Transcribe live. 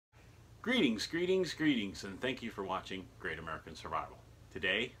Greetings, greetings, greetings, and thank you for watching Great American Survival.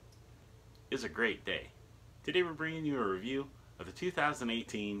 Today is a great day. Today we're bringing you a review of the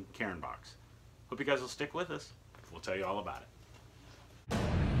 2018 Cairn Box. Hope you guys will stick with us. We'll tell you all about it.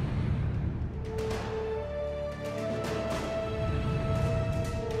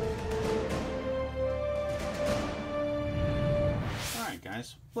 Alright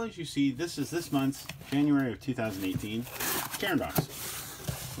guys, well as you see, this is this month's January of 2018 Cairn Box.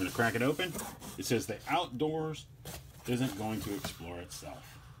 I'm going to crack it open. It says the outdoors isn't going to explore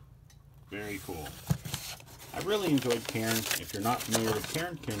itself. Very cool. I really enjoyed Cairn. If you're not familiar with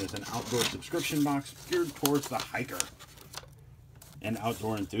Cairn, Cairn is an outdoor subscription box geared towards the hiker and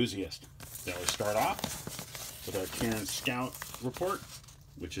outdoor enthusiast. So we start off with our Cairn Scout report,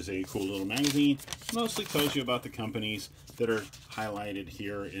 which is a cool little magazine. Mostly tells you about the companies that are highlighted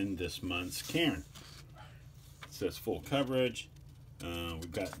here in this month's Cairn. It says full coverage.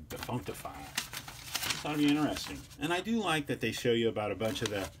 We've got Defunctify. Thought it'd be interesting. And I do like that they show you about a bunch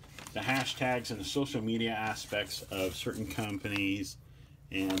of the hashtags and the social media aspects of certain companies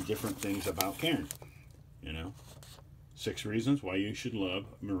and different things about Cairn. You know, 6 reasons why you should love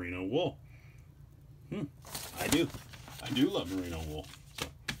merino wool. I do love merino wool. So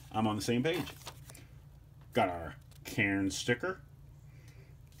I'm on the same page. Got our Cairn sticker.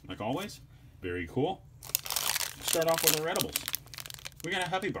 Like always, very cool. Start off with our edibles. We got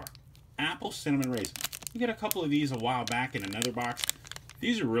a Huppy Bar, apple cinnamon raisin. We got a couple of these a while back in another box.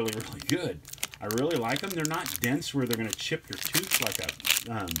 These are really, really good. I really like them. They're not dense where they're going to chip your tooth like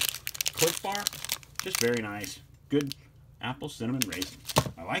a Cliff Bar. Just very nice. Good apple cinnamon raisin.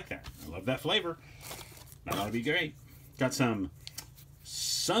 I like that. I love that flavor. That ought to be great. Got some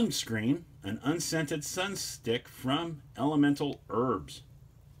sunscreen, an unscented sun stick from Elemental Herbs.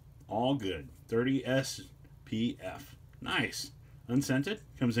 All good. 30 SPF. Nice. Unscented,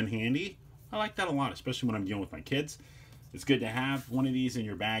 comes in handy. I like that a lot, especially when I'm dealing with my kids. It's good to have one of these in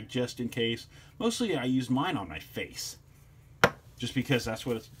your bag just in case. Mostly I use mine on my face, just because that's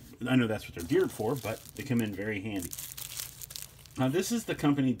what I know that's what they're geared for, but they come in very handy. Now this is the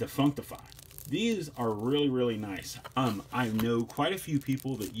company Defunctify. These are really, really nice. I know quite a few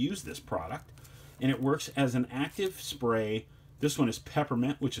people that use this product, and it works as an active spray. This one is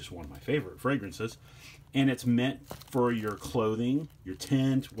peppermint, which is one of my favorite fragrances. And it's meant for your clothing, your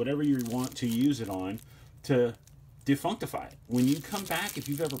tent, whatever you want to use it on, to defunctify it. When you come back, if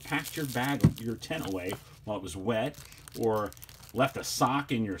you've ever packed your bag, your tent away while it was wet, or left a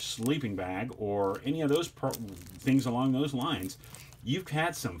sock in your sleeping bag, or any of those things along those lines, you've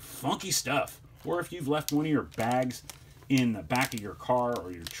had some funky stuff. Or if you've left one of your bags in the back of your car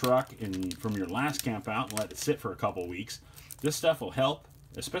or your truck from your last camp out and let it sit for a couple weeks, this stuff will help.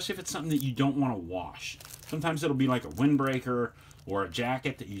 Especially if it's something that you don't want to wash. Sometimes it'll be like a windbreaker or a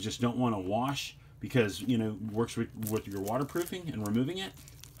jacket that you just don't want to wash because, you know, works with your waterproofing and removing it.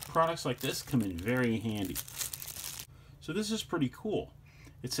 Products like this come in very handy. So this is pretty cool.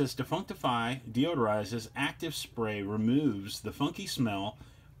 It says Defunctify deodorizes active spray, removes the funky smell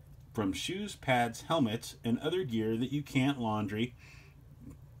from shoes, pads, helmets, and other gear that you can't launder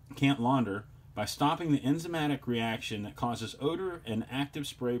by stopping the enzymatic reaction that causes odor. And active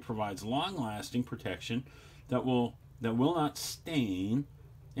spray provides long-lasting protection that will not stain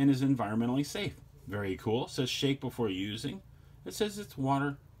and is environmentally safe. Very cool. It says shake before using. It says it's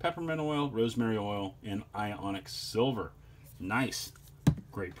water, peppermint oil, rosemary oil, and ionic silver. Nice.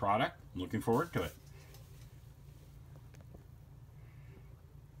 Great product. I'm looking forward to it.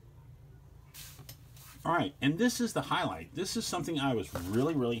 All right, and this is the highlight. This is something I was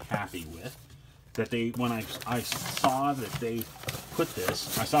really, really happy with. That when I saw that they put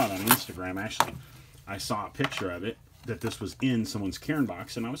this, I saw it on Instagram actually. I saw a picture of it, that this was in someone's Cairn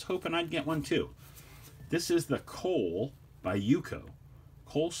box, and I was hoping I'd get one too. This is the Cole by Yuko.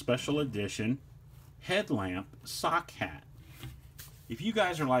 Cole Special Edition Headlamp Sock Hat. If you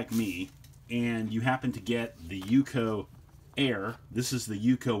guys are like me, and you happen to get the Yuko Air, this is the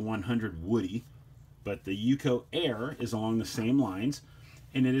Yuko 100 Woody, but the Yuko Air is along the same lines.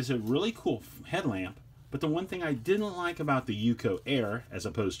 And it is a really cool headlamp, but the one thing I didn't like about the Yuko Air, as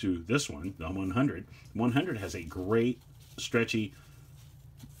opposed to this one, the 100 has a great stretchy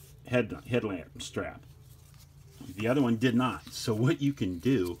headlamp strap. The other one did not. So what you can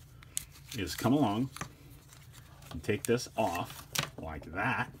do is come along and take this off like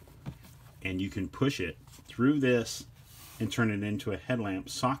that, and you can push it through this and turn it into a headlamp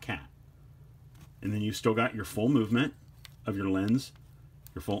sock hat. And then you've still got your full movement of your lens,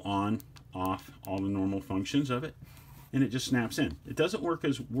 your full on, off, all the normal functions of it, and it just snaps in. It doesn't work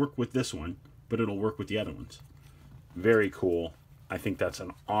with this one, but it'll work with the other ones. Very cool. I think that's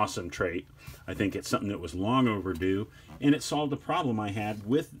an awesome trait. I think it's something that was long overdue, and it solved a problem I had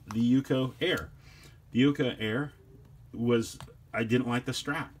with the Yuko Air. The Yuko Air was, I didn't like the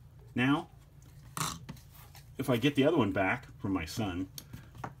strap. Now, if I get the other one back from my son,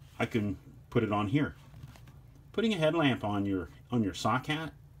 I can put it on here. Putting a headlamp on your sock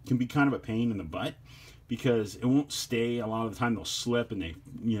hat can be kind of a pain in the butt because it won't stay. A lot of the time they'll slip and they,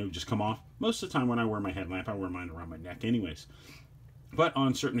 just come off. Most of the time when I wear my headlamp, I wear mine around my neck anyways. But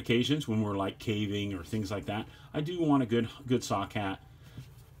on certain occasions when we're like caving or things like that, I do want a good sock hat.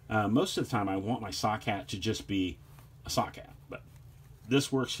 Most of the time I want my sock hat to just be a sock hat. But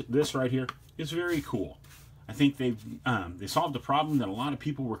this works. This right here is very cool. I think they solved a problem that a lot of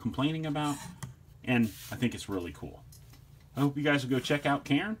people were complaining about, and I think it's really cool. I hope you guys will go check out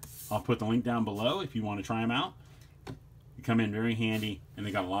Cairn. I'll put the link down below if you want to try them out. They come in very handy, and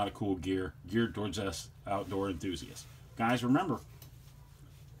they got a lot of cool gear geared towards us outdoor enthusiasts. Guys, remember,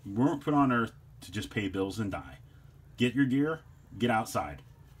 you weren't put on earth to just pay bills and die. Get your gear, get outside.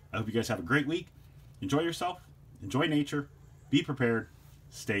 I hope you guys have a great week. Enjoy yourself, enjoy nature, be prepared,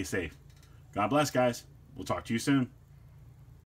 stay safe. God bless, guys. We'll talk to you soon.